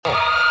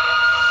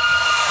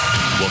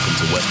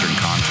Welcome to Western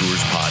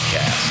Contours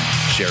Podcast,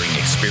 sharing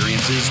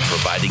experiences,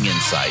 providing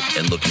insight,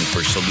 and looking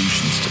for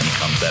solutions to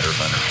become better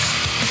hunters.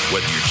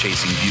 Whether you're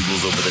chasing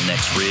bugles over the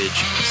next ridge,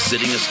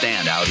 sitting a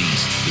stand out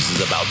east, this is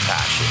about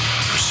passion,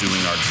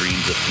 pursuing our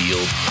dreams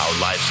afield, our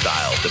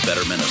lifestyle, the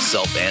betterment of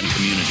self and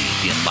community,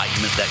 the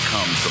enlightenment that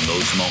comes from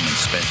those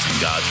moments spent in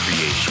God's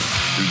creation.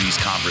 Through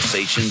these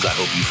conversations, I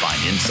hope you find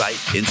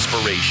insight,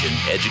 inspiration,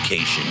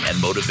 education, and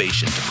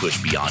motivation to push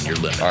beyond your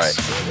limits. All right.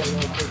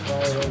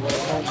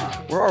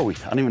 Where are we?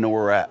 I don't even know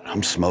where we're at.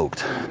 I'm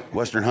smoked.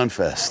 Western Hunt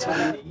Fest.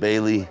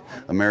 Bailey,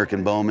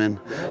 American Bowman,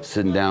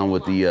 sitting down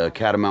with the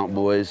Catamount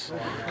boys.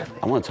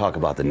 I want to talk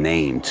about the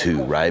name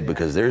too, right?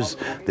 Because there's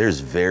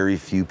very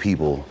few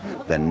people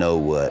that know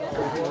what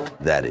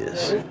that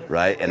is,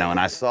 right? And when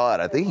I saw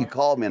it, I think you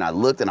called me and I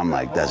looked and I'm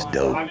like, that's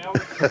dope.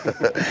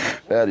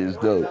 That is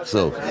dope.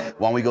 So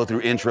why don't we go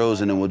through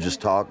intros and then we'll just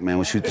talk, man.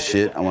 We'll shoot the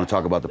shit. I want to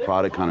talk about the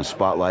product, kind of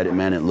spotlight it,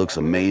 man. It looks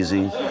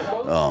amazing.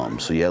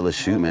 So yeah, let's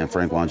shoot, man.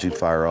 Frank, why don't you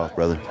fire off,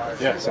 brother?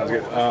 Yeah, sounds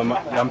good.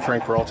 I'm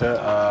Frank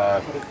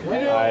Peralta.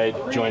 I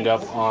joined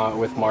up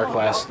with Mark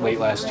late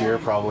last year,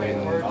 probably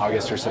in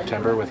August or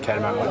September, with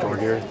Catamount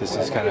Gear. This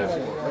has kind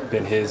of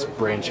been his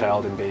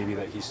brainchild and baby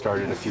that he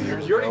started a few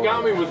years ago. You already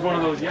got me with one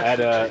of those At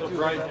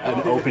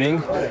an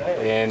opening,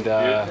 and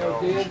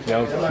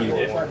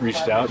he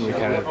reached out, and we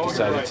kind of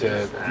decided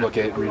to look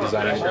at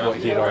redesigning what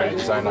he had already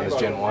designed on his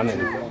Gen 1,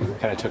 and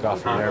kind of took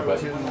off from there. But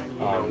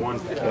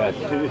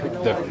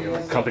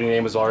the company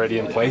name was already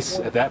in place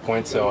at that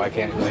point, so I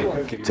can't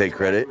really take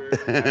credit.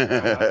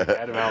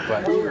 Catamount,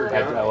 but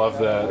I love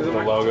the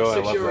logo.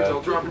 I love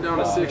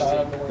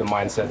the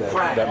mindset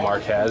that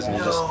Mark has, and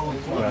he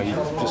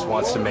just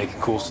wants to make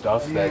cool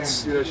stuff that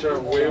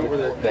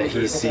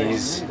he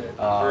sees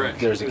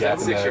there's a gap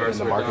in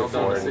the market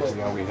for,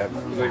 and we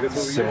have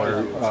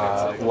similar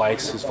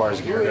likes as far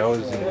as gear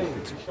goes,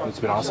 and it's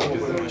been awesome.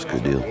 That's a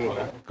good deal.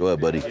 Go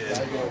ahead, buddy.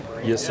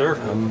 Yes, sir.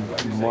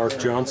 I'm Mark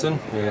Johnson,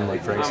 and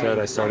like Frank said,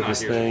 I started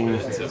this thing.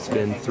 It's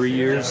been 3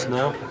 years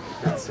now.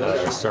 I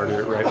started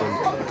it right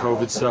when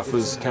COVID stuff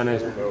was kind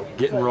of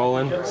getting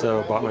rolling,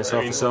 so bought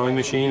myself a sewing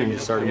machine and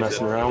just started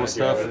messing around with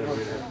stuff.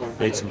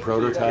 Made some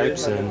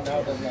prototypes, and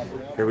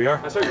here we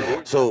are.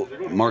 So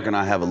Mark and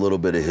I have a little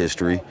bit of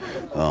history.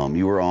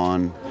 You were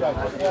on,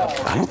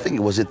 I don't think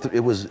it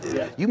was,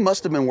 you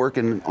must have been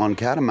working on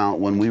Catamount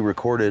when we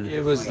recorded.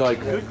 It was like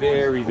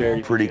very,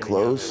 very pretty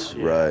close,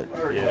 yeah. Right?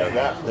 Yeah,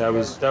 that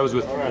was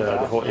with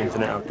the whole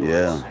Infinite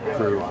Outdoors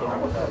crew.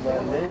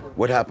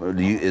 What happened?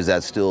 Is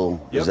that still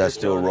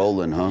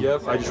rolling, huh?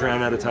 Yep. I just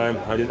ran out of time.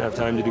 I didn't have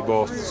time to do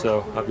both,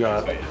 so I've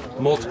got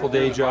multiple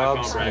day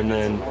jobs and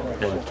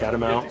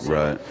Catamount. So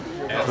right.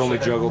 I could only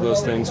juggle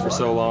those things for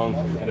so long.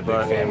 And a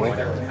big family.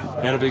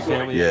 And a big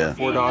family. Yeah.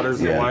 4 daughters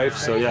and a wife.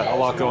 So yeah, a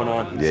lot going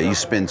on. Yeah, you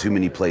spin too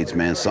many plates,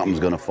 man. Something's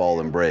gonna fall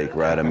and break,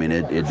 right? I mean,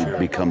 it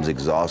becomes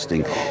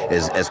exhausting.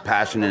 As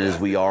passionate as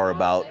we are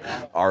about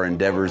our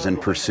endeavors and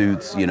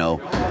pursuits,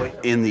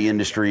 in the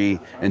industry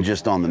and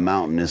just on the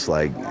mountain, it's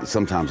like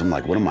sometimes I'm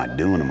like, what am I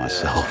doing to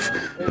myself?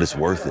 But it's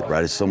worth it,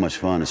 right? It's so much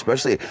fun.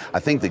 Especially,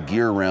 I think the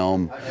gear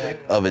realm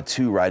of it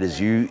too, right? Is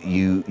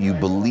you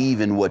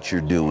believe in what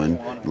you're doing.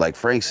 Like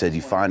Frank said,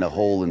 you find a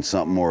hole in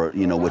something, or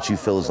what you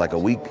feel is like a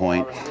weak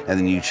point, and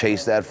then you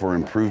chase that for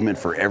improvement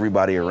for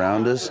everybody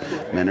around us.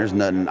 Man, there's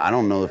nothing. I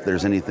don't know if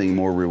there's anything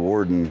more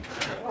rewarding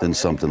than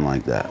something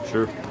like that.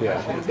 Sure.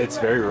 Yeah, it's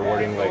very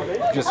rewarding.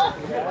 Like just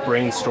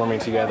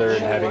brainstorming together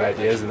and having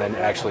ideas, and then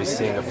actually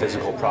seeing a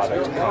physical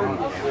product come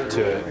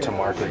to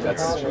market.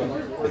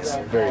 It's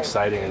very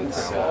exciting, and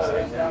it's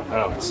I don't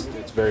know.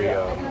 It's very. I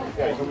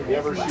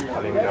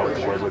don't even know what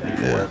the word would be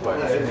for it, but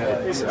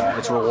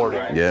it's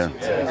rewarding. Yeah.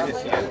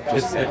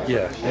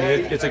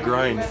 It's a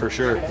grind for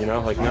sure.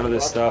 Like none of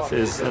this stuff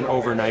is an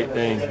overnight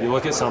thing. You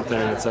look at something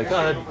and it's like,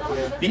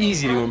 it'd be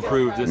easy to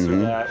improve this or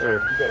that.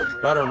 Or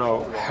I don't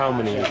know how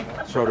many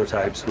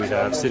prototypes we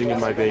have sitting in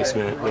my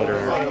basement that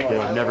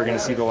are never going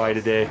to see the light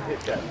of day.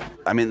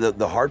 I mean,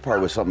 the hard part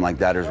with something like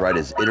that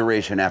is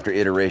iteration after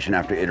iteration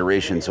after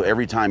iteration. So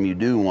every time you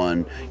do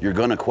one, you're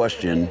going to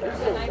question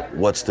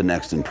what's the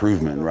next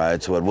improvement,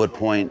 right? So at what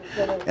point,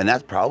 and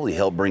that's probably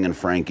helped bringing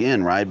Frank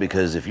in, right?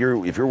 Because if you're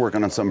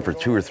working on something for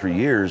 2 or 3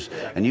 years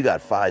and you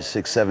got 5,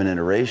 6, 7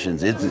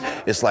 iterations,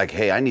 it's like,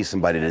 hey, I need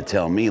somebody to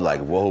tell me,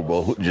 like,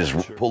 whoa,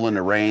 just pull in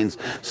the reins,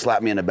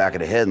 slap me in the back of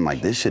the head, and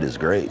like, this shit is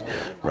great,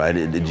 right?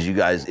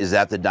 Is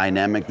that the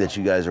dynamic that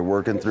you guys are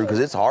working through? Because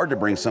it's hard to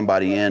bring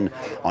somebody in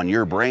on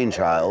your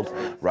brainchild,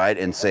 right,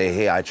 and say,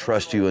 hey, I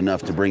trust you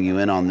enough to bring you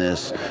in on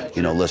this,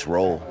 let's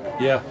roll.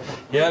 Yeah.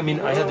 I mean,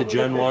 I had the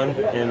Gen 1,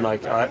 and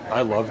like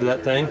I loved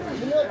that thing,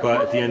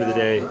 but at the end of the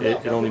day,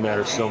 it only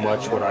matters so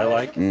much what I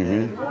like.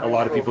 Mm-hmm. A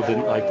lot of people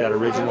didn't like that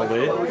original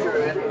lid.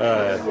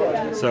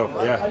 So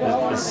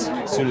yeah, as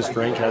soon as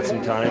Frank had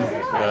some time,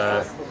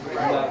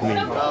 I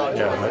mean,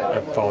 yeah,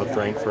 I've followed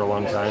Frank for a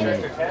long time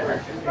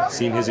and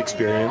seen his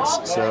experience.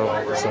 So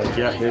it's like,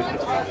 yeah,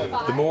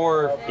 the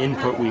more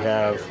input we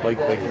have, like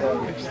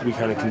we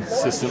kind of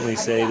consistently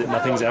say that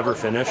nothing's ever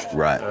finished.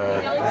 Right.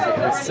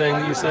 What's the saying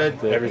that you said?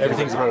 That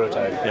everything's a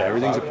prototype. Yeah,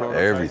 everything's a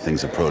prototype.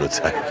 Everything's a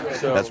prototype.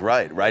 So, that's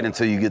right. Right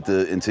until you get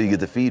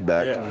the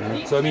feedback.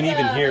 Yeah. So I mean,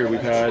 even here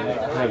we've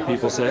had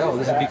people say, "Oh,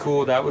 this would be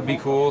cool. That would be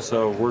cool."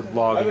 So we're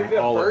logging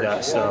all of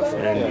that stuff,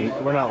 and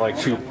we're not like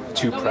too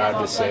proud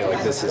to say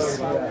like this is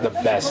the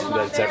best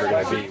that it's ever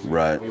going to be.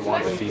 Right. We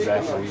want the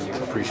feedback, and we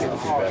appreciate the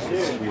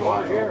feedback. We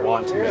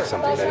want to make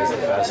something that is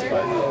the best,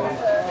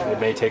 but it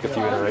may take a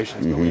few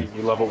iterations. But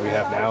we love what we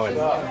have now, and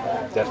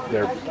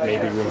there may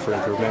be room for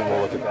improvement.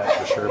 We'll look at that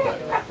for sure, but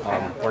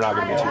we're not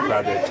going to be too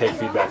proud to take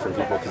feedback from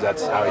people because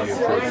that's how you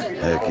improve.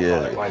 Heck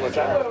yeah. Line in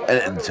general.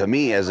 And to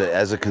me, as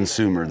a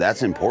consumer,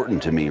 that's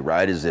important to me,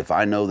 right? Is if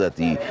I know that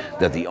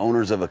the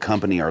owners of a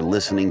company are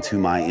listening to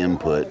my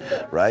input,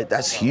 right?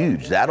 That's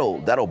huge.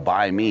 That'll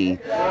buy me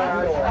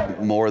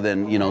more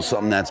than,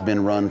 something that's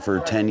been run for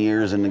 10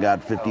 years and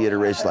got 50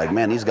 iterations. Like,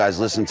 man, these guys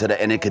listen to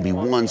that, and it could be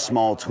one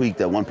small tweak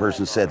that one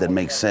person said that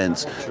makes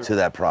sense to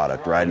that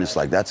product, right? And it's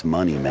like, that's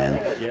money, man.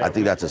 Yeah. I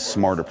think that's a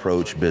smart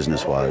approach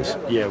business-wise.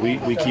 Yeah,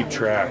 we keep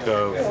track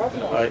of.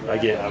 I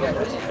get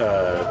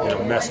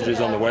messages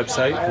on the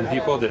website from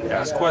people that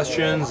ask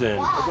questions and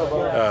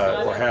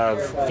or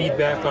have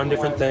feedback on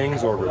different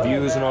things or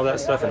reviews and all that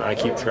stuff, and I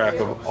keep track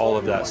of all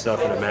of that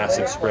stuff in a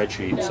massive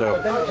spreadsheet.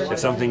 So if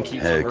something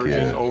keeps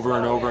emerging over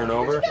and over and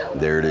over,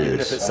 there it is. Even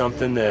if it's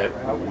something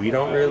that we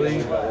don't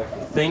really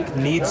think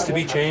needs to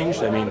be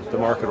changed, I mean, the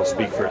market will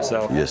speak for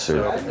itself. Yes,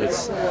 sir. So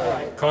it's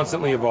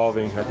constantly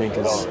evolving, I think,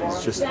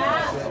 is just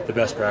the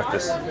best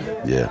practice.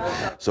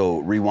 Yeah. So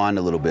rewind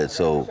a little bit.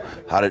 So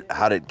how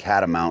did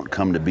Catamount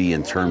come to be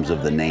in terms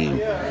of the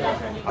name?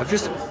 I've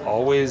just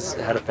always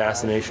had a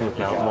fascination with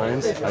mountain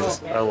lions.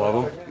 I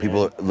love them.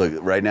 People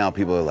right now.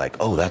 People are like,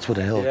 "Oh, that's what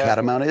the hell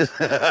Catamount is."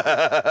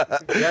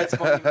 Yeah, it's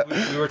funny.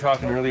 We were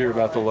talking earlier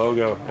about the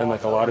logo, and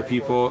like a lot of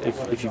people,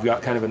 if you've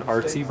got kind of an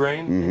artsy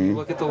brain, and you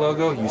look at the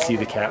logo, you see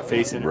the cat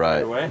face in it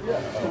right away.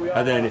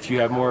 And then if you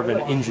have more of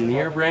an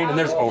engineer brain, and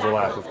there's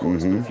overlap, of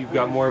course. But if you've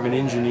got more of an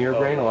engineer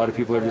brain, a lot of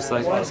people are just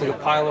like, "Oh, it's like a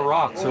pile of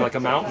rocks or like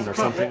a mountain or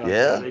something."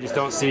 Yeah. They just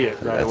don't see it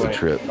right That's away. a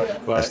trip.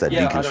 But, that's that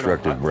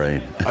deconstructive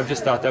brain. I've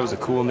just thought that was a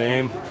cool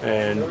name,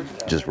 and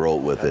just roll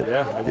with it.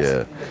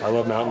 Yeah, I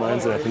love mountain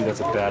lions, and I think that's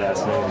a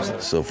badass name.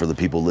 So for the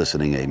people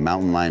listening, a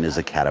mountain lion is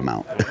a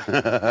catamount.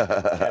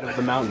 Cat of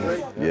the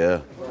mountain.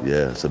 Yeah,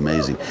 it's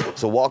amazing.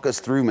 So walk us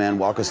through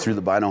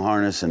the bino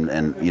harness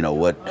and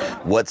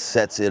what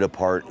sets it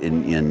apart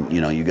in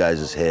you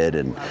guys' head.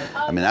 And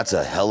I mean, that's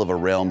a hell of a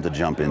realm to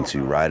jump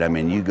into, right? I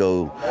mean, you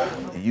go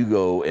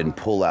and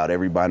pull out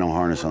every bino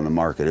harness on the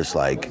market. It's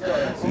like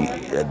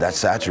that's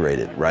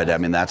saturated, right? I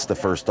mean, that's the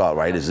first thought,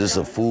 right? Is this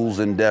a fool's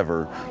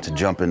endeavor to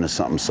jump into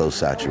something so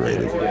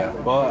saturated? Yeah.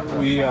 Well,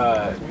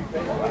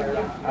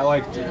 I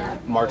liked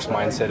Mark's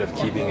mindset of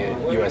keeping it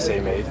USA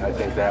made. I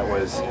think that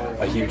was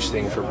a huge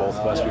thing for both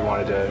of us. We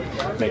wanted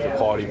to make a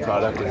quality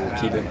product and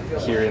keep it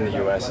here in the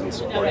U.S. and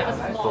support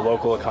the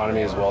local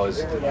economy as well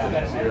as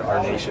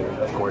our nation.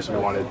 Of course, we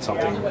wanted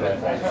something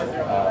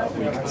that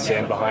we could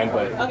stand behind.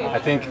 But I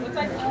think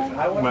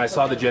when I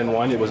saw the Gen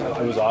 1, it was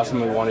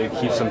awesome. We wanted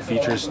to keep some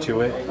features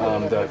to it.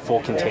 The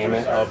full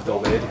containment of the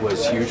lid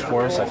was huge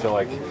for us. I feel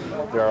like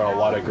there are a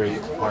lot of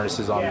great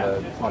harnesses on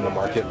the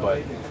market,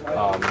 but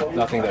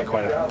nothing that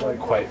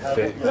quite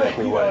fit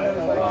exactly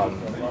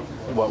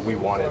what we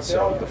wanted.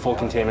 So the full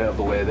containment of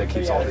the lid that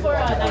keeps all the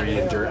debris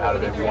and dirt out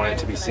of it. We wanted it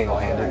to be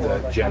single-handed.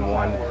 The Gen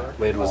 1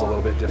 lid was a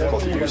little bit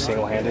difficult to do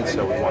single-handed,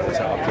 so we wanted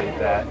to update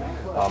that,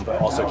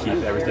 but also keep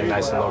everything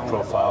nice and low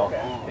profile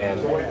and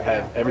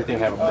have everything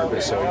have a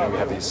purpose. So we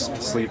have these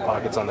sleeve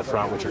pockets on the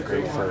front, which are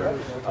great for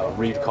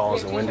read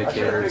calls and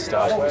windicator and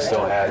stuff. We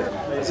still had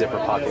a zipper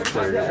pocket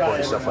for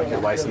important stuff like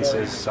your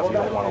licenses, stuff you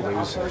don't want to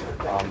lose.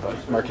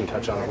 But Mark can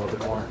touch on it a little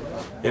bit more.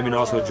 I mean,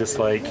 also just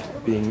like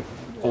being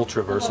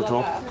ultra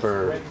versatile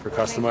for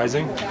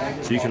customizing,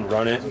 so you can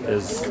run it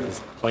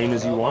as plain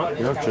as you want,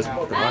 just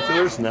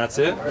binoculars and that's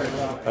it.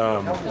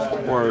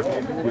 Or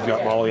we've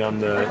got Molly on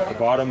the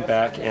bottom,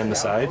 back, and the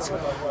sides,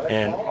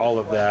 and all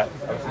of that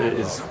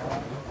is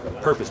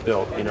purpose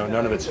built.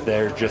 None of it's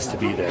there just to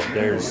be there.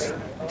 There's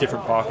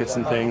different pockets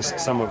and things,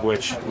 some of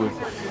which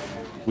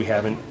we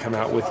haven't come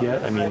out with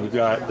yet. I mean, we've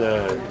got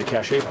the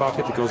cachet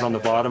pocket that goes on the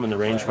bottom and the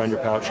rangefinder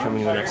pouch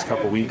coming in the next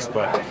couple weeks,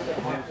 but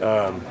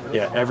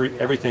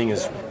everything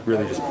is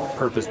really just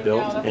purpose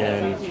built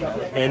and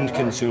end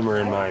consumer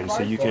in mind.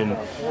 So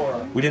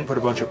we didn't put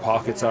a bunch of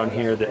pockets on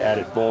here that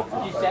added bulk,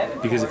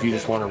 because if you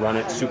just want to run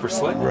it super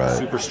slick,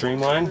 super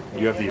streamlined,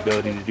 you have the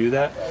ability to do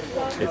that.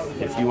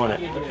 If you want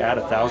to add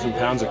 1,000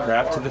 pounds of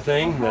crap to the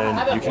thing,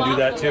 then you can do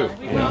that too.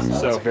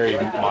 So it's very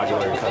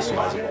modular and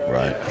customizable.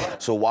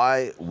 Right. So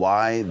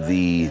why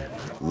the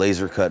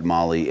laser cut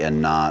Molly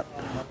and not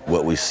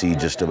what we see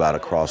just about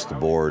across the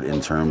board in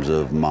terms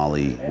of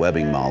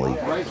webbing moly?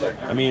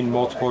 I mean,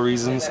 multiple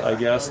reasons, I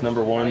guess.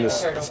 Number one,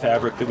 this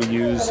fabric that we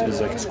use is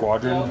like a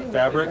squadron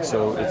fabric,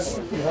 so it's,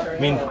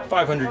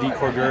 500D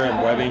Cordura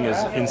and webbing is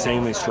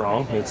insanely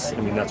strong.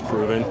 That's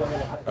proven.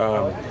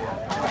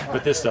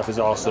 But this stuff is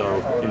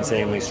also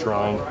insanely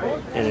strong,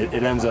 and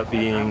it ends up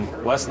being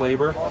less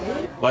labor,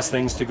 less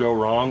things to go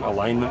wrong,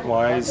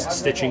 alignment-wise,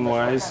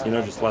 stitching-wise,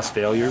 just less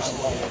failures.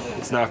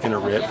 It's not going to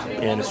rip,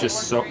 and it's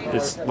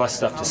less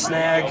stuff to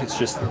snag. It's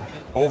just,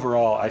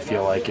 overall, I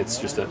feel like it's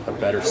just a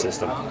better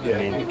system. Yeah,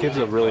 it gives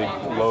a really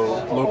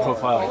low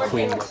profile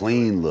and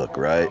clean look,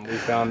 right? We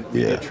found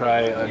we did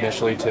try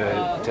initially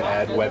to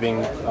add a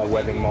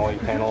webbing moly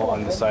panel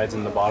on the sides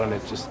and the bottom.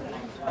 It just,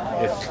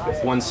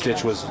 if one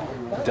stitch was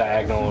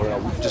diagonal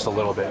or just a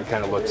little bit, it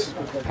kind of looks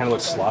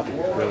sloppy,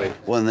 really.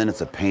 Well, and then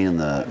it's a pain in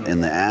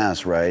the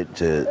ass, right,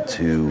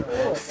 to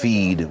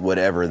feed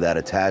whatever that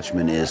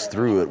attachment is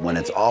through it when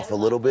it's off a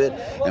little bit.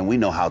 And we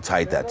know how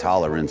tight that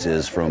tolerance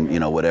is from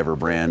whatever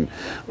brand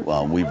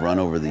we've run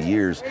over the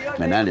years.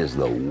 Man, that is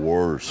the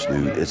worst,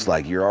 dude. It's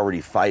like you're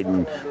already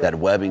fighting that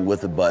webbing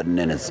with the button,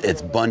 and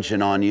it's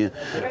bunching on you.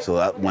 So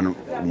that,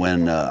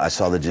 when I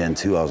saw the Gen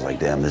 2, I was like,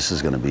 damn, this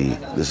is gonna be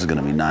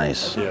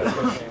nice.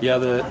 Yeah.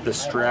 The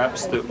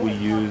straps that we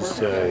use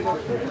to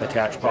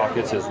attach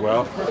pockets as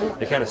well,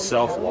 they kind of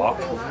self-lock.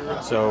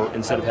 So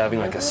instead of having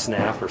like a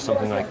snap or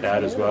something like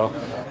that as well,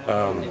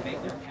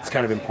 it's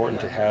kind of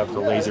important to have the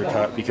laser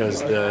cut,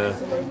 because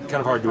kind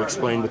of hard to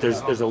explain, but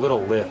there's a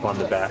little lip on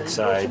the back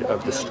side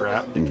of the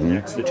strap that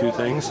connects the two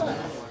things.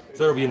 So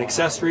there'll be an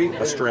accessory,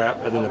 a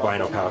strap, and then the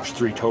bino pouch,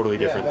 3 totally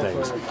different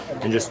things.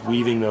 And just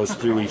weaving those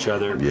through each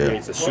other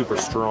creates a super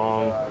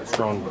strong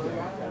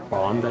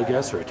bond, I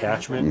guess, or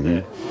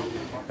attachment.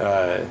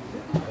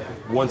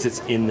 Once it's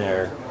in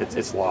there,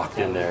 it's locked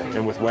in there.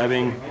 And with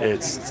webbing,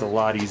 it's a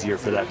lot easier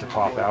for that to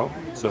pop out.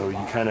 So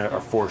you kind of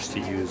are forced to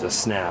use a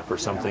snap or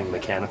something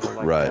mechanical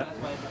like that.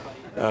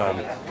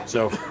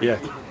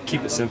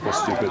 Keep it simple,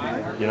 stupid,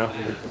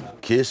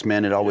 Kiss,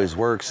 man, it always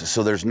works.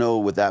 So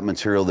with that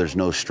material, there's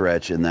no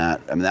stretch in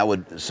that.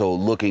 So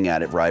looking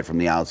at it right from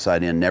the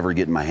outside in, never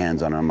getting my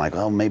hands on it, I'm like,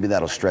 oh, maybe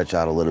that'll stretch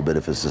out a little bit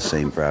if it's the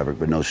same fabric,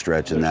 but no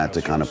stretch in that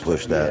to kind of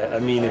push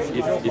that.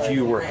 Yeah, if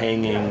you were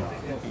hanging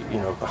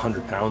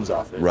 100 pounds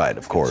off it. Right,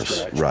 of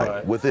course, stretch,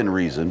 right. Within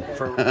reason.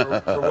 For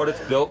what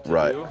it's built to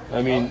do.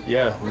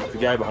 The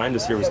guy behind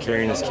us here was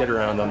carrying his kit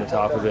around on the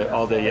top of it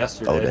all day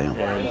yesterday. Oh, damn.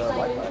 And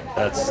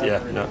that's,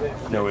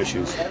 no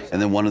issues.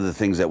 And then one of the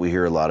things that we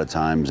hear a lot of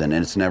times, and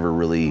it's never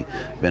really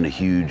been a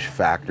huge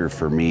factor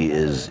for me,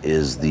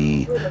 is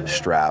the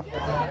strap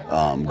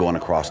going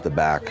across the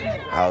back.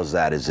 How's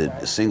that? Is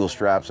it single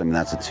straps?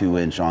 That's a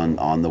 2-inch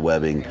on the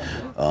webbing.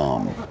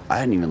 I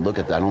didn't even look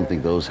at that. I don't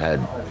think those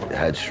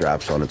had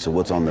straps on it. So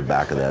what's on the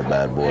back of that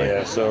bad boy?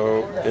 Yeah,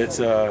 so it's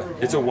a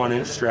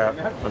 1-inch strap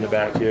on the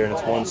back here, and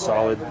it's one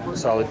solid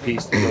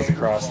piece that goes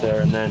across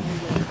there, and then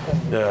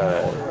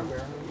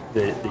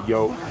the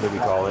yoke that we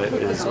call it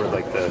is sort of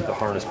like the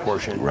harness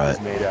portion. Right.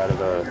 Is made out of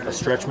a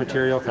stretch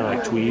material, kind of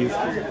like tweave.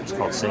 It's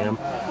called SAM,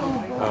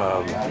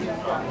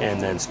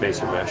 and then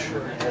spacer mesh.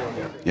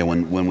 Yeah,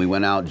 when we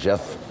went out,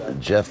 Jeff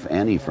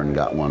and Efren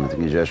got one. I think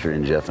it was yesterday,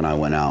 and Jeff and I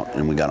went out,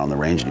 and we got on the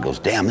range, and he goes,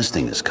 "Damn, this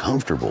thing is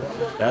comfortable."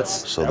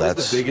 That's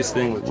the biggest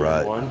thing with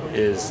Gen 1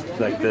 is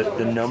like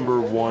the number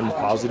one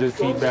positive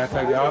feedback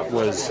I got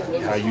was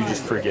how you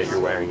just forget you're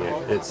wearing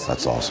it.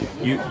 That's awesome.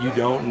 You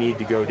don't need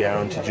to go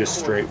down to just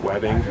straight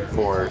webbing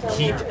for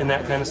heat and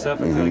that kind of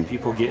stuff. I feel like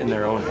people get in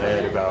their own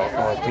head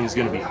about things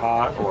going to be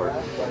hot, or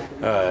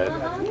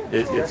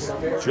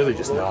it's really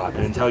just not.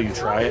 And until you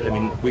try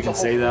it, we can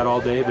say that all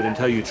day, but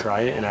until you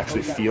try it and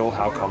actually feel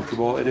how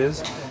comfortable it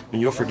is,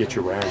 you'll forget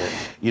you're wearing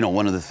it.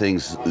 One of the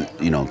things,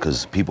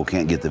 because people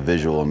can't get the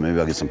visual, and maybe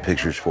I'll get some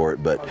pictures for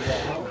it, but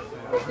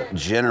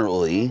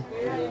generally,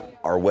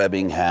 our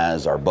webbing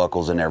has our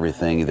buckles and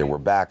everything. Either we're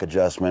back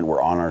adjustment,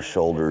 we're on our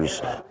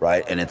shoulders,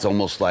 right? And it's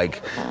almost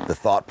like the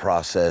thought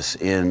process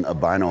in a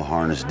bino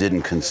harness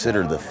didn't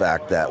consider the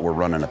fact that we're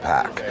running a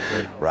pack,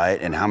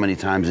 right? And how many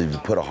times have you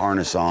put a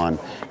harness on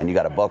and you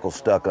got a buckle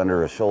stuck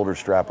under a shoulder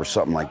strap or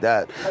something like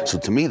that? So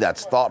to me,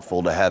 that's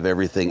thoughtful to have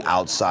everything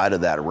outside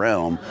of that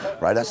realm,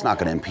 right? That's not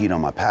going to impede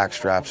on my pack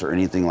straps or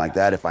anything like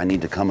that. If I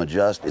need to come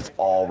adjust, it's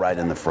all right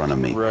in the front of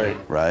me,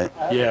 right?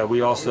 Yeah,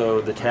 we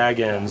also, the tag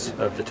ends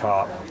of the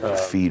top,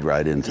 feed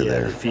right into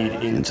there, feed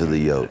into the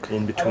yoke,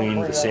 in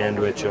between the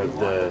sandwich of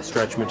the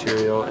stretch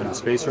material and the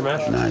spacer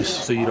mesh. Nice.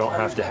 So you don't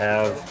have to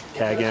have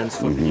tag ends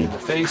flipping in the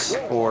face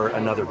or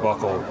another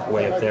buckle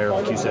way up there,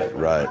 like you said.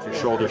 Right. Your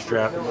shoulder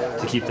strap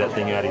to keep that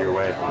thing out of your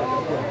way.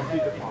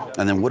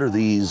 And then what are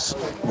these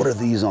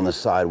on the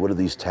side? What are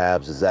these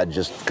tabs? Is that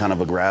just kind of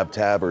a grab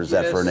tab, or is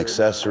that for an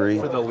accessory?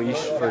 For the leash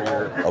for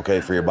your...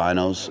 Okay, for your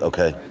binos?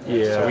 Okay.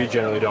 Yeah. So we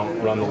generally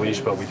don't run the leash,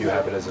 but we do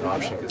have it as an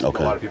option because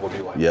a lot of people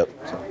do like it. Yep.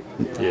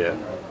 Yeah.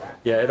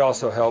 Yeah, it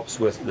also helps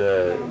with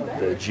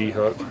the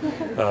G-hook.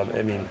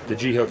 I mean, the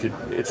G-hook,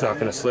 it's not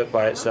going to slip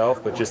by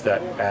itself, but just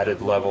that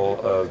added level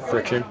of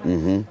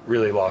friction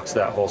really locks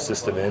that whole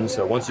system in.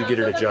 So once you get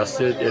it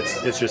adjusted,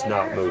 it's just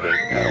not moving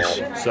at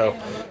all. So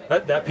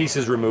that piece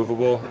is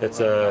removable.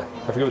 It's I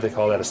forget what they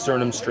call that, a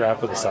sternum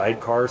strap with a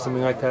sidecar or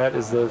something like that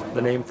is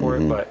the name for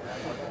it. But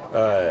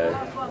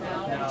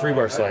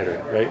 3-bar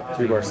slider, right?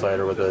 3-bar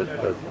slider with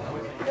a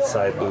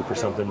side loop or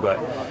something. But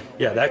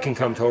yeah, that can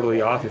come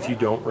totally off if you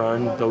don't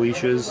run the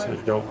leashes, or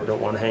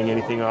don't want to hang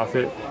anything off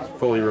it.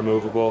 Fully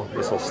removable.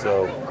 This will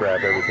still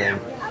grab everything.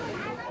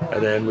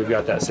 And then we've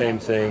got that same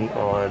thing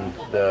on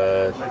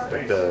the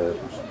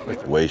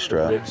waist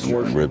strap,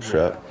 rib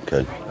strap.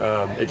 Okay.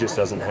 It just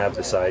doesn't have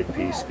the side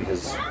piece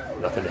because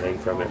nothing to hang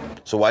from it.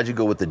 So why'd you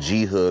go with the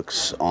G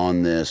hooks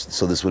on this?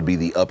 So this would be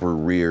the upper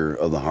rear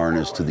of the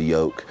harness to the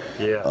yoke.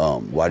 Yeah.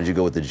 Why did you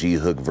go with the G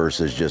hook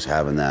versus just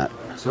having that?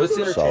 So it's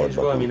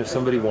interchangeable. I mean, if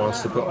somebody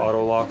wants to put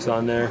auto locks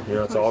on there,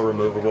 it's all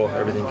removable.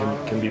 Everything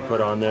can be put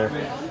on there.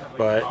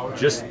 But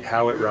just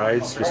how it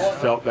rides just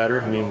felt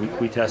better. I mean,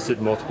 we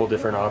tested multiple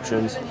different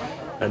options.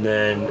 And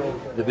then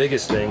the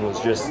biggest thing was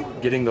just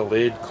getting the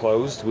lid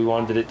closed. We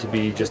wanted it to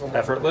be just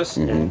effortless,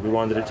 and we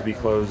wanted it to be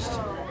closed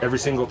every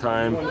single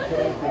time,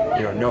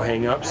 no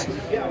hang-ups.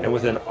 And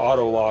with an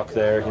auto lock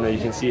there, you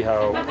can see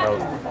how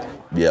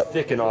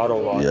thick an auto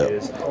lock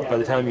is. By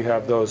the time you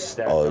have those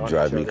stacked on it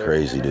drives me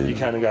crazy, dude. You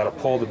kind of got to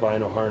pull the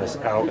bino harness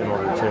out in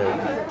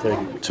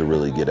order to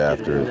really get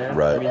after it,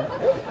 right?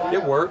 I mean,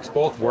 it works,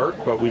 both work,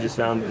 but we just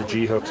found that the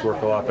G-hooks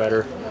work a lot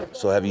better.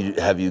 So have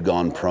you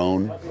gone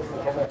prone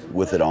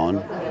with it on?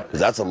 Because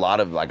that's a lot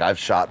of, I've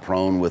shot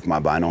prone with my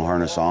bino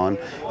harness on,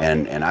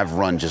 and I've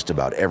run just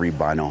about every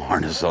bino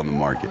harness on the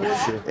market.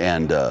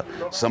 And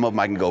some of them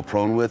I can go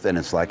prone with, and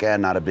it's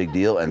not a big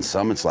deal. And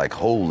some it's like,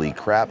 holy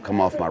crap,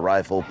 come off my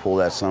rifle, pull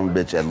that son of a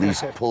bitch, at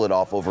least pull it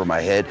off over my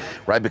head,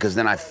 right? Because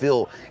then I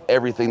feel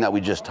everything that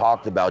we just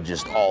talked about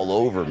just all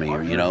over me,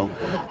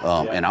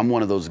 And I'm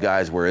one of those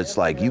guys where it's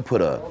like, you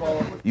put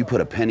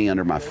a penny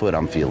under my foot,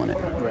 I'm feeling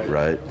it,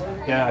 right?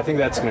 Yeah, I think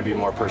that's going to be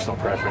more personal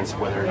preference,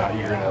 whether or not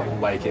you're going to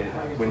like it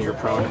when you're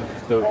prone.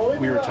 Though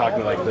we were talking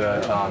to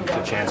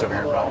the Chance over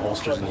here about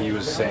holsters, and he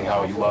was saying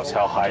how he loves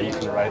how high you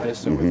can ride this.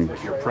 So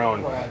if you're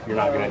prone, you're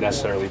not going to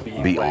necessarily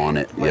be on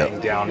it,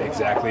 laying down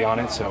exactly on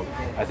it. So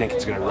I think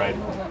it's going to ride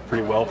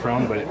pretty well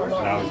prone, but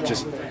it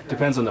just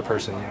depends on the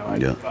person.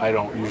 I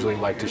don't usually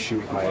like to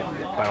shoot with my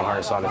bino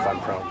harness on if I'm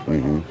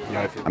prone.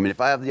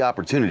 If I have the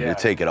opportunity to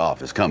take it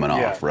off, it's coming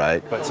off,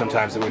 right? But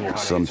sometimes when you're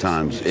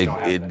hunting,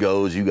 it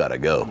goes, you gotta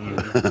go.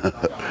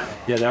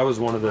 Yeah, that was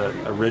one of the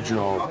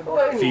original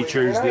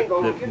features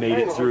that made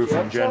it through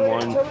from Gen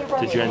 1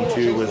 to Gen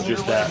 2 was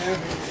just that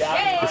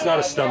it's not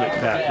a stomach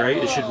pack, right?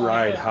 It should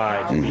ride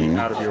high to be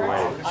out of your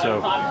way. So,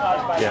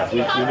 yeah,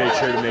 we made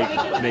sure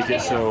to make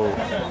it so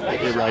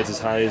it rides as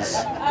high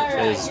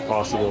as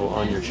possible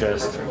on your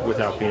chest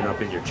without being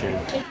up in your chin.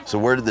 So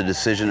where did the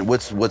decision,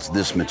 what's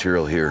this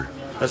material here?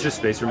 That's just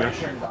spacer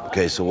mesh.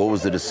 Okay, so what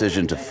was the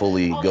decision to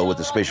fully go with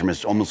the spacer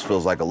mesh? It almost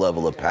feels like a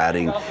level of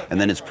padding, and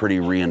then it's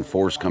pretty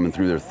reinforced coming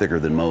through. They're thicker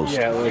than most.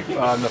 Yeah,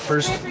 on the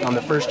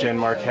first gen,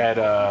 Mark had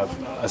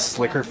a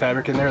slicker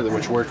fabric in there,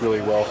 which worked really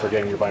well for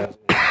getting your binos.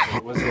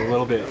 It was a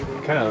little bit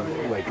kind of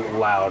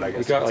loud, I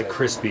guess. It got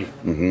crispy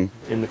in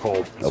the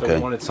cold. So we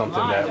wanted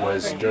something that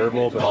was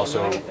durable, but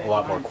also a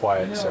lot more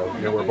quiet. So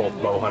we're both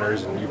bow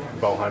hunters, and you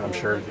bow hunt, I'm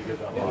sure.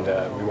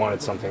 And we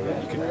wanted something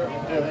that you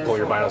could pull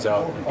your binos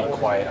out and be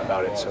quiet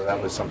about it. So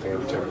that was something that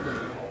we took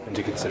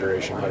into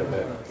consideration quite a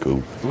bit.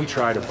 Cool. We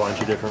tried a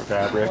bunch of different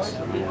fabrics.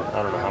 I mean,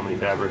 I don't know how many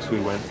fabrics we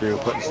went through,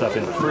 putting stuff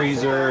in the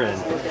freezer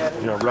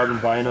and rubbing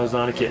binos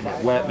on it, getting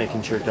it wet,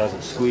 making sure it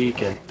doesn't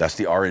squeak. And that's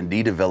the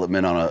R&D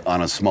development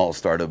on a small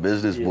startup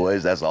business,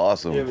 boys. That's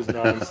awesome. It was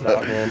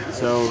nonstop, man.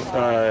 So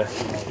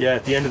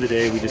at the end of the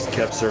day, we just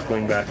kept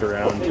circling back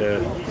around to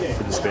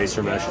the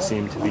spacer mesh. It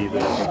seemed to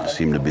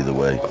be the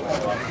way.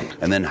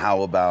 And then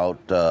how about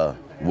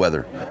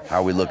weather? How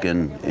are we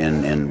looking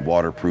in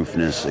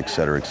waterproofness, et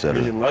cetera, et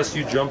cetera? I mean, unless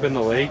you jump in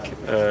the lake,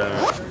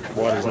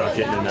 water's not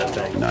getting in that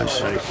thing.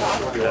 Nice.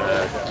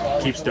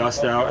 Keeps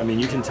dust out. I mean,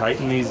 you can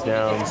tighten these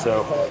down.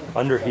 So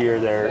under here,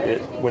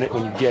 when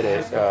you get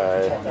it,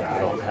 I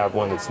don't have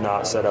one that's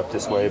not set up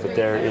this way, but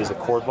there is a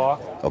cord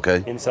lock.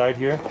 Okay. Inside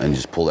here. And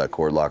just pull that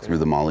cord lock through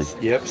the molly.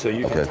 Yep. So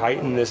you can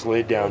tighten this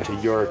lid down to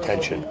your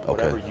tension,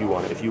 whatever you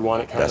want it. If you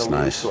want it kind of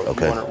loose, or if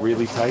you want it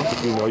really tight,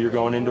 if you know you're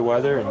going into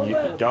weather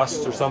and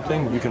dust or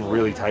something, you can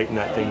really tighten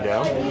that thing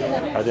down.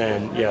 And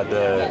then,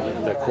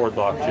 the cord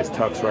lock just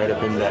tucks right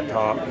up into that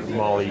top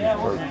molly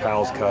or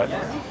PALS cut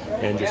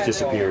and just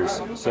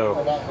disappears. So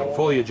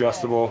fully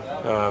adjustable,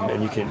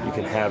 and you can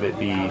have it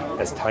be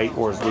as tight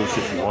or as loose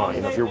as you want.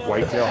 If you're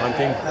whitetail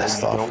hunting and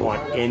you don't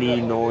want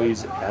any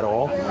noise at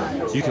all,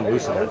 so you can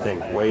loosen that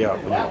thing way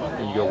up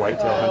when you go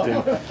whitetail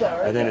hunting,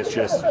 and then it's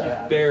just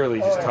barely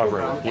just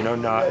covering.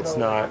 It's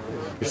not.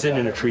 You're sitting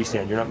in a tree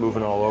stand. You're not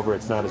moving all over.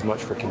 It's not as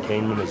much for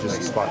containment as just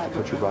a spot to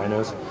put your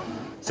binos.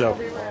 So,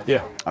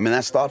 yeah. I mean,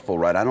 that's thoughtful,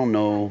 right? I don't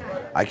know.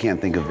 I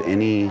can't think of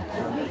any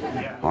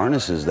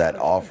harnesses that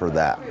offer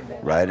that,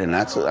 right? And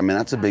that's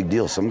a big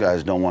deal. Some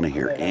guys don't want to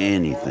hear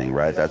anything,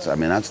 right? That's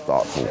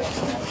thoughtful.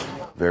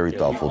 Very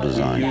thoughtful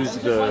design. We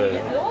used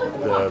the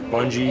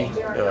bungee.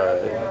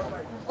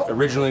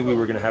 Originally, we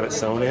were going to have it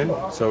sewn in,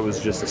 so it was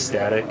just a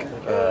static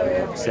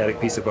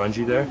piece of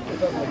bungee there.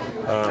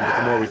 But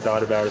the more we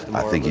thought about it, the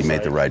more I think you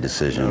made the right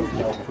decision.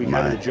 If we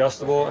had it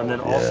adjustable, and then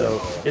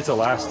also it's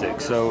elastic,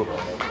 so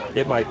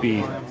it might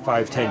be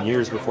 5-10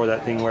 years before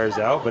that thing wears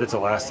out, but it's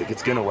elastic.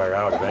 It's going to wear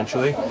out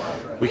eventually.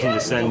 We can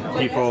just send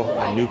people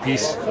a new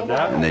piece of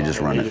that, and they just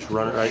run it. Just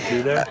run it right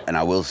through there. And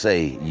I will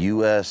say,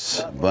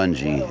 U.S.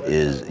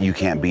 bungee you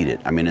can't beat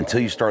it. I mean,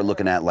 until you start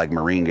looking at like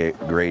marine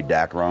grade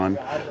Dacron,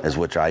 as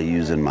which I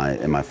use in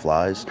my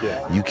flies,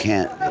 you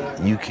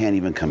can't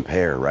even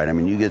compare, right? I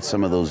mean, you get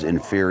some of those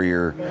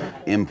inferior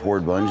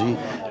import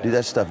bungee, dude,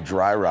 that stuff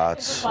dry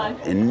rots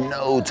in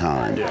no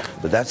time. Yeah.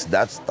 But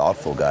that's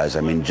thoughtful, guys.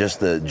 I mean, just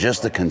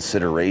the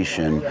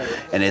consideration,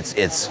 and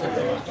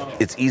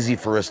it's easy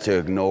for us to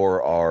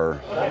ignore our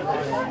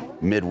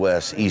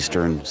Midwest,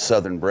 Eastern,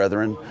 Southern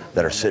brethren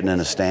that are sitting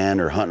in a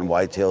stand or hunting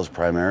whitetails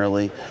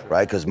primarily,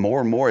 right? Because more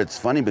and more, it's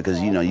funny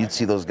because, you'd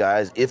see those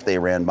guys, if they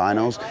ran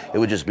binos, it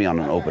would just be on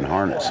an open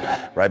harness,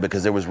 right?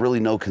 Because there was really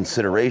no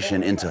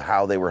consideration into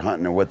how they were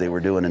hunting or what they were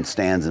doing in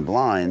stands and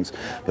blinds.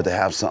 But to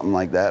have something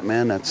like that,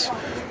 man, that's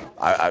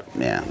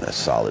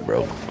solid,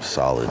 bro.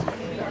 Solid.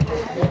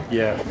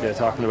 Yeah,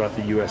 talking about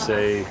the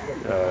USA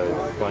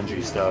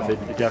bungee stuff,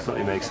 it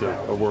definitely makes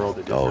a world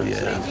of difference. Oh,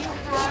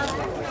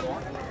 yeah.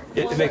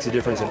 It makes a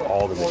difference in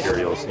all the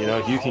materials.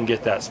 You can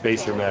get that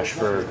spacer mesh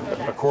for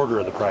a quarter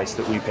of the price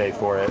that we pay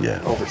for it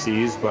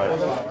overseas,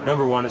 but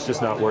number one, it's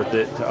just not worth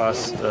it to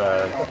us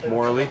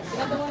morally,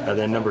 and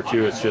then number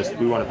two, it's just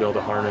we want to build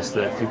a harness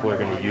that people are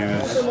going to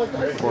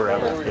use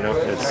forever.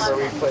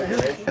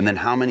 And then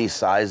how many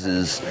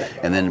sizes,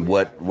 and then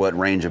what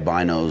range of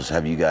binos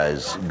have you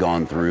guys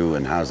gone through,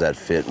 and how's that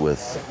fit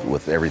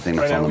with everything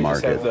that's on the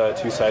market? We just have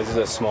the two sizes,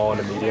 a small and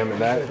a medium, and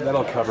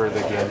that'll cover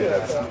the gambit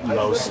of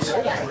most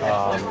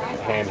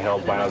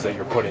handheld binos that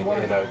you're putting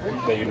in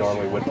that you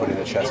normally would put in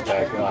a chest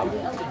pack.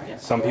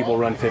 Some people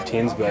run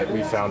 15s, but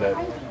we found that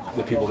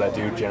the people that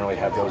do generally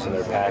have those in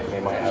their pack, and they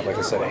might have like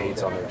a set of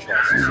 8s on their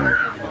chest. So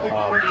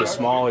the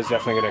small is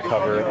definitely going to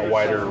cover a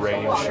wider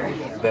range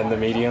than the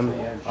medium,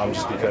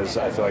 just because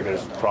I feel like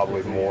there's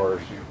probably more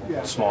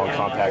small and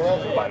compact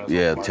binos.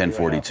 Yeah,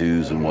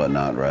 1042s and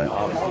whatnot,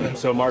 right?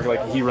 So Mark,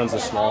 he runs the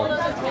small.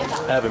 I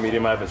have a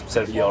medium. I have a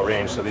set of EL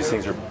range, so these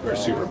things are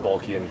super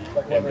bulky and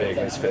big,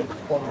 and these fit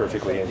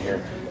perfectly in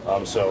here.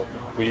 So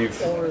we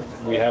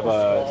have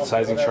a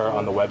sizing chart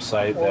on the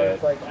website that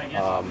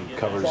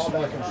covers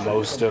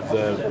most of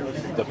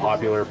the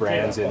popular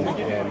brands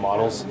and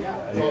models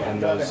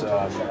and those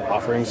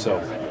offerings. So,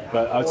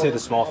 but I would say the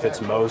small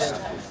fits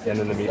most, and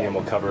then the medium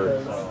will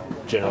cover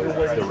generally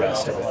the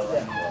rest of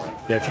it.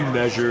 Yeah, if you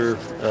measure,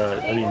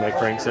 like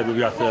Frank said, we've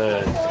got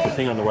the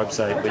thing on the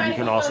website, but you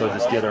can also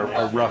just get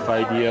a rough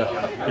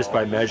idea just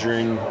by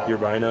measuring your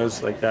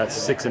binos. Like that's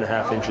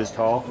 6.5 inches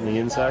tall on the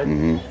inside,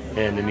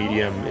 and the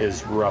medium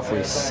is roughly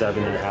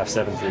 7.5,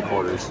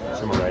 7.75,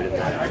 somewhere right in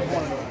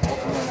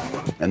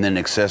there. And then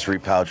accessory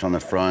pouch on the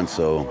front,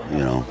 so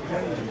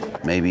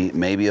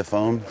maybe a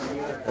phone.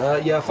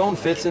 Yeah, a phone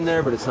fits in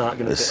there, but it's not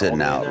going to fit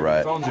sitting out, there.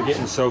 right? Phones are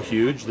getting so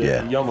huge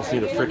that you almost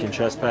need a freaking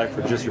chest pack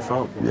for just your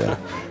phone. Yeah.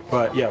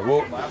 But yeah,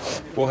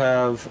 we'll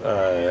have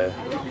the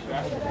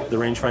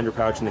rangefinder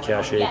pouch in the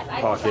cache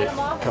pocket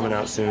coming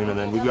out soon, and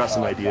then we've got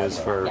some ideas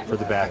for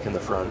the back and the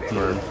front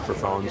for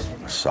phones.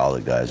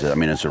 Solid, guys. I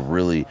mean, it's a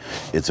really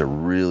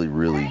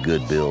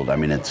good build. I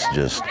mean, it's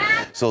just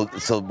so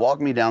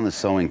walk me down the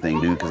sewing thing,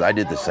 dude, because I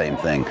did the same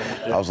thing.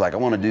 I was like, I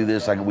want to do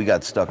this. We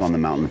got stuck on the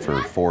mountain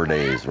for 4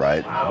 days,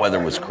 right? Weather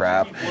was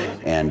crap,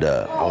 and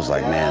I was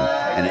like, man,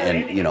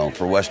 and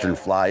for Western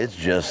Fly, it's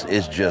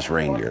just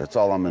rain gear. That's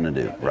all I'm gonna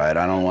do, right?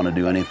 I don't want to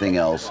do anything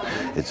else.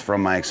 It's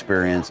from my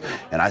experience.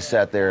 And I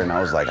sat there and I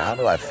was like, how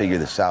do I figure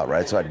this out,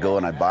 right? So I'd go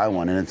and I'd buy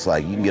one, and it's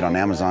like you can get on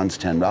Amazon, it's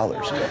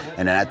 $10,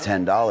 and at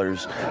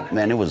 $10,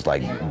 man, it was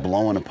like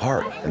blowing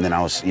apart. And then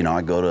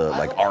I go to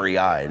like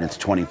REI, and it's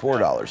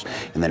 $24,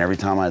 and then every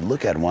time I'd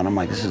look at one, I'm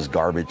like, this is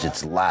garbage.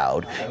 It's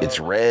loud, it's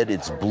red,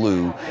 it's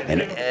blue,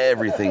 and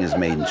everything is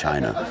made in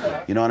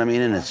China. You know what I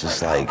mean? And it's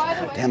just like,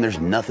 damn, there's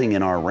nothing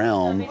in our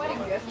realm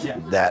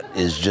that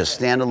is just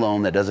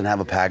standalone, that doesn't have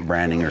a pack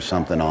branding or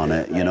something on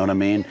it. You know what I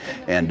mean?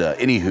 And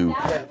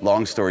anywho,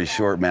 long story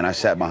short, man, I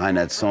sat behind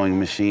that sewing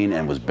machine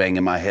and was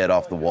banging my head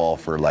off the wall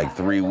for like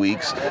 3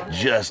 weeks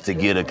just to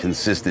get a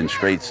consistent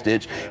straight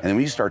stitch. And then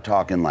when you start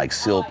talking like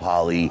sil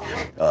poly,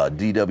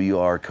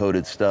 DWR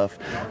coated stuff,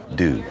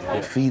 dude,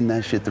 feeding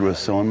that shit through a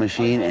sewing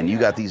machine, and you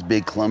got these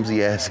big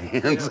clumsy ass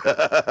hands.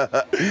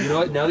 You know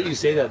what? Now that you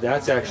say that,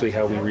 that's actually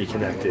how we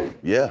reconnected.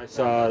 Yeah. I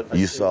saw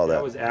you saw that.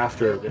 That was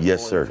after the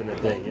Yes, sir. Infinite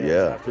thing. thing.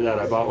 Yeah. After that,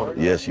 I bought one.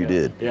 Yes, you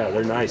did. Yeah,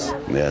 they're nice.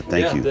 Yeah,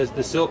 thank you.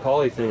 The silk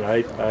poly thing,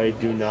 I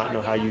do not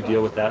know how you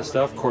deal with that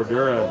stuff.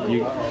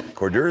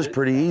 Cordura is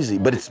pretty easy,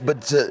 but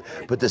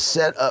to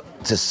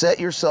set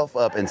yourself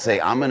up and say,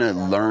 I'm gonna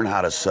learn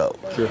how to sew,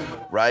 Sure.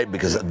 right?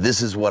 Because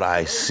this is what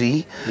I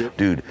see,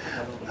 dude.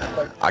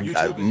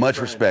 I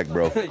much respect,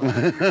 bro.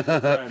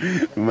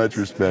 Much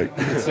respect.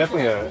 It's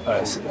definitely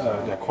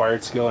an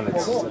acquired skill, and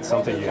it's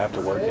something you have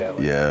to work at.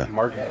 Yeah.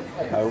 Mark,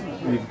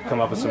 we've come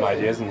up with some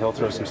ideas, and he'll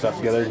throw some stuff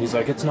together, and he's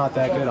like, it's not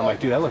that good. I'm like,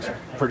 dude, that looks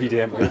pretty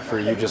damn good for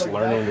you just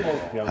learning,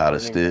 how to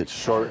stitch.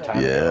 Short time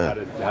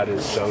ago, how to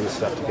sew this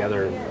stuff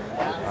together.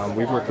 And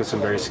we've worked with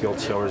some very skilled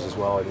sewers as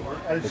well,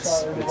 and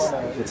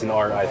it's an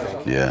art, I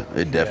think. Yeah,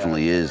 it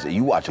definitely is.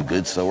 You watch a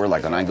good sewer,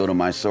 like when I go to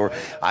my sewer,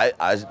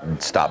 I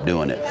stopped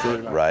doing it,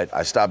 right?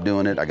 I stopped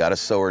doing it. I got a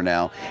sewer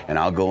now, and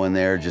I'll go in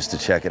there just to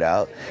check it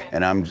out,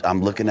 and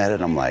I'm looking at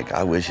it, I'm like,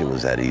 I wish it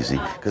was that easy.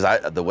 Because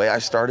the way I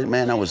started,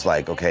 man, I was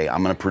like, okay,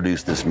 I'm gonna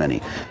produce this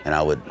many, and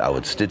I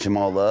would stitch them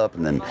all up,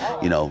 and then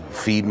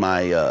feed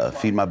my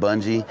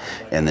bungee,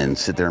 and then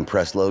sit there and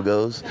press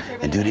logos.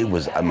 And dude, it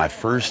was my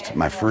first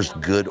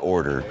good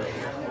order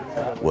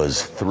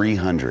was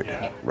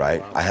 300,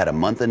 right? I had a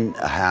month and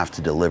a half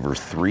to deliver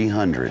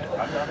 300,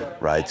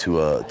 right,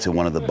 to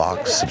one of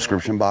the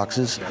subscription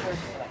boxes.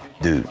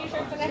 Dude,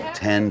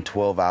 10,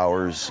 12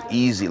 hours,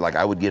 easy. Like,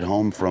 I would get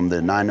home from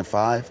the 9 to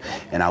 5,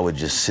 and I would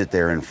just sit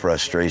there in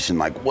frustration,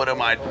 like, what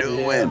am I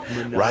doing,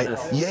 right?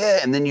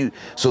 Yeah, and then you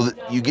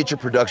get your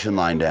production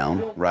line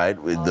down,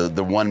 right?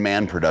 The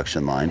one-man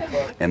production line,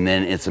 and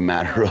then it's a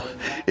matter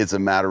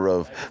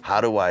of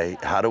how do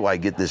I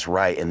get this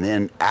right? And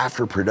then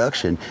after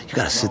production, you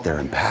got to sit there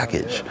and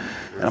package.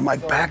 And I'm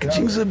like,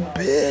 packaging's a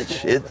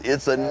bitch.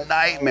 It's a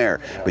nightmare.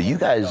 But you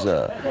guys,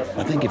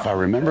 I think if I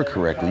remember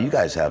correctly, you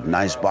guys have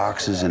nice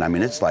boxes, and I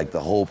mean, it's like the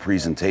whole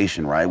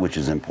presentation, right? Which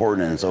is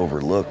important, and it's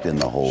overlooked in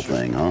the whole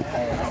thing, huh?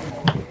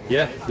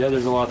 Yeah,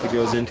 there's a lot that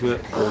goes into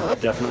it. We're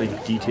definitely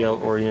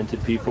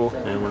detail-oriented people,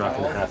 and we're not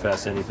going to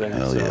half-ass anything.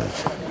 Hell yeah.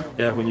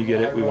 Yeah, when you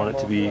get it, we want it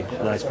to be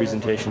a nice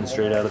presentation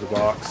straight out of the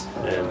box,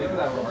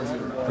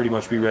 and pretty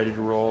much be ready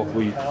to roll.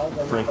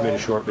 Frank made a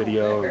short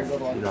video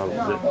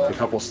of the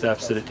couple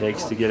steps that it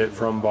takes to get it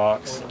from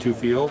box to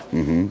field,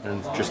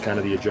 and just kind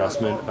of the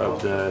adjustment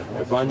of the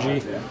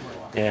bungee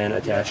and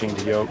attaching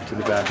the yoke to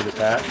the back of the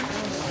pack.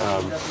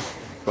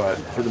 But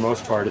for the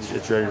most part,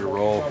 it's ready to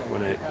roll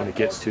when it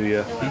gets to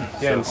you.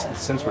 Yeah, and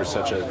since we're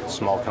such a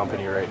small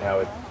company right now,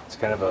 it's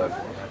kind of a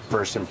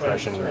first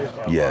impression of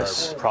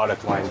our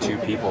product line to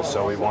people,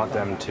 so we want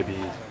them to be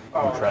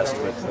impressed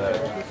with the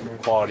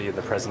quality of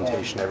the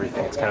presentation,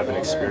 everything. It's kind of an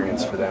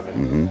experience for them,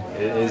 and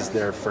it is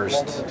their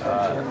first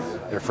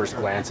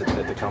glance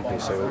at the company.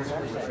 So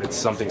if it's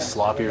something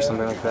sloppy or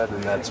something like that,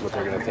 then that's what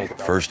they're going to think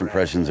about. First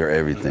impressions are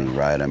everything,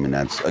 right? I mean,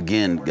 that's,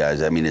 again,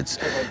 guys, I mean, it's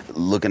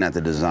looking at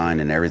the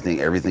design and everything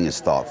is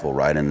thoughtful,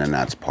 right? And then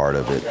that's part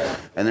of it.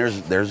 And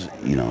there's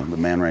the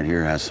man right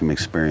here has some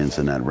experience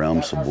in that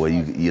realm, so boy,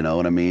 you know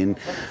what I mean?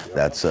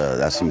 That's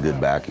some good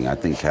backing. I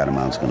think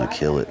Catamount's going to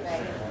kill it.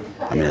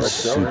 I mean, it's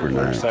super nice.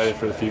 We're excited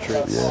for the future.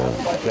 It's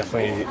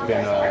definitely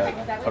been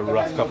a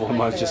rough couple of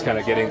months just kind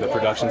of getting the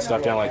production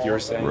stuff down, like you were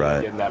saying,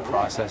 getting that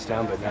process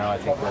down. But now I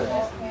think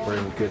we're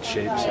in good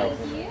shape, so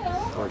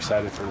we're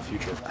excited for the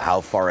future. How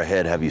far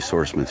ahead have you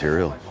sourced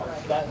material?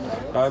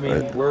 I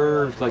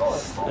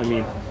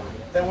mean,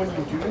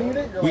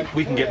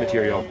 we can get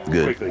material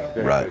quickly.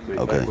 Quickly.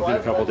 Okay. Within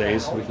a couple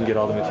days, we can get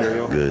all the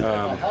material. Good.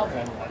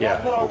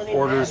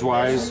 Orders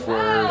wise,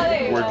 we're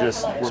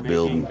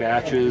making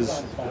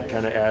batches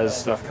kind of as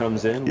stuff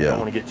comes in. We don't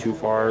want to get too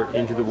far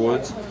into the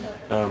woods.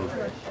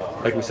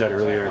 Like we said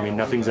earlier, I mean,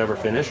 nothing's ever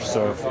finished.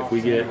 So if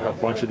we get a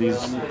bunch of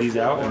these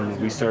out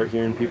and we start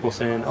hearing people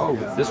saying, "Oh,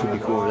 this would be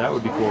cool," or "That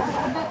would be cool,"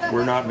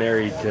 we're not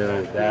married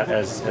to that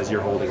as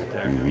you're holding it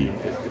there. I mean,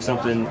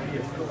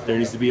 if there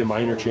needs to be a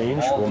minor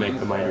change, we'll make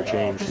the minor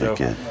change. So,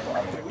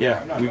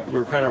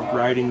 we're kind of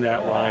riding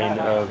that line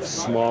of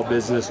small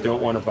business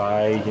don't want to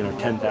buy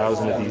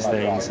 10,000 of these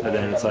things, and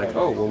then it's like,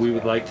 oh, well, we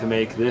would like to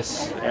make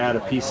this, add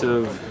a piece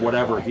of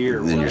whatever here.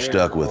 Then you're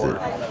stuck with it.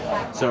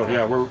 So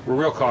we're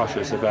real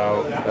cautious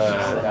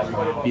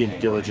about being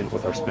diligent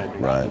with our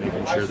spending,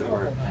 making sure that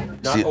we're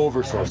not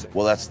oversourcing.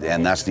 Well, that's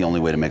the only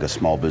way to make a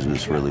small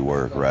business really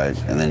work, right?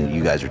 And then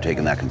you guys are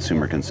taking that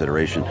consumer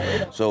consideration.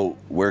 So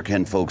where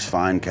can folks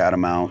find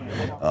Catamount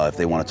if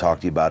they want to talk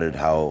to you about it?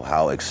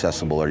 How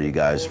accessible are you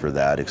guys for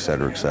that, et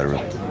cetera, et cetera?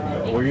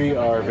 We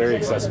are very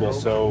accessible.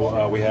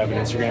 So we have an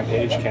Instagram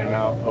page,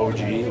 Catamount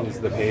OG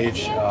is the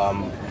page.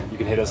 You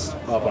can hit us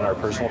up on our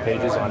personal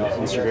pages on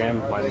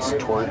Instagram. Mine is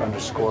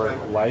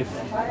Tort_life.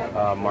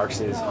 Mark's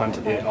is Hunt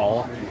It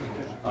All.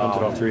 Hunt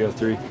It All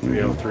 303.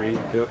 303.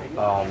 Yep.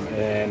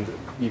 And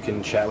you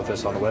can chat with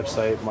us on the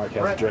website. Mark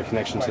has a direct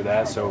connection to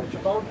that. So,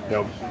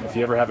 if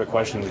you ever have a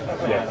question,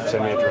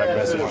 send me a direct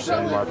message or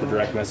send Mark a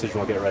direct message, and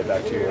we'll get right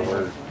back to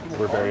you.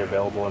 We're very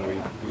available, and we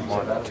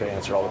want to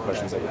answer all the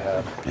questions that you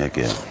have. Heck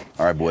yeah.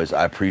 All right, boys.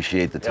 I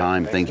appreciate the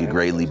time. Thank you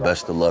greatly.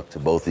 Best of luck to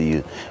both of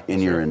you in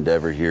your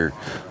endeavor here.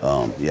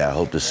 I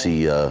hope to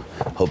see a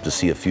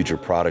future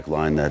product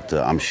line that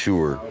I'm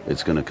sure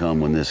it's going to come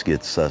when this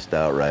gets sussed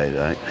out right.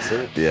 That's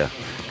it. Yeah.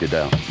 Good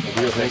deal.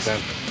 Thanks,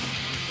 man.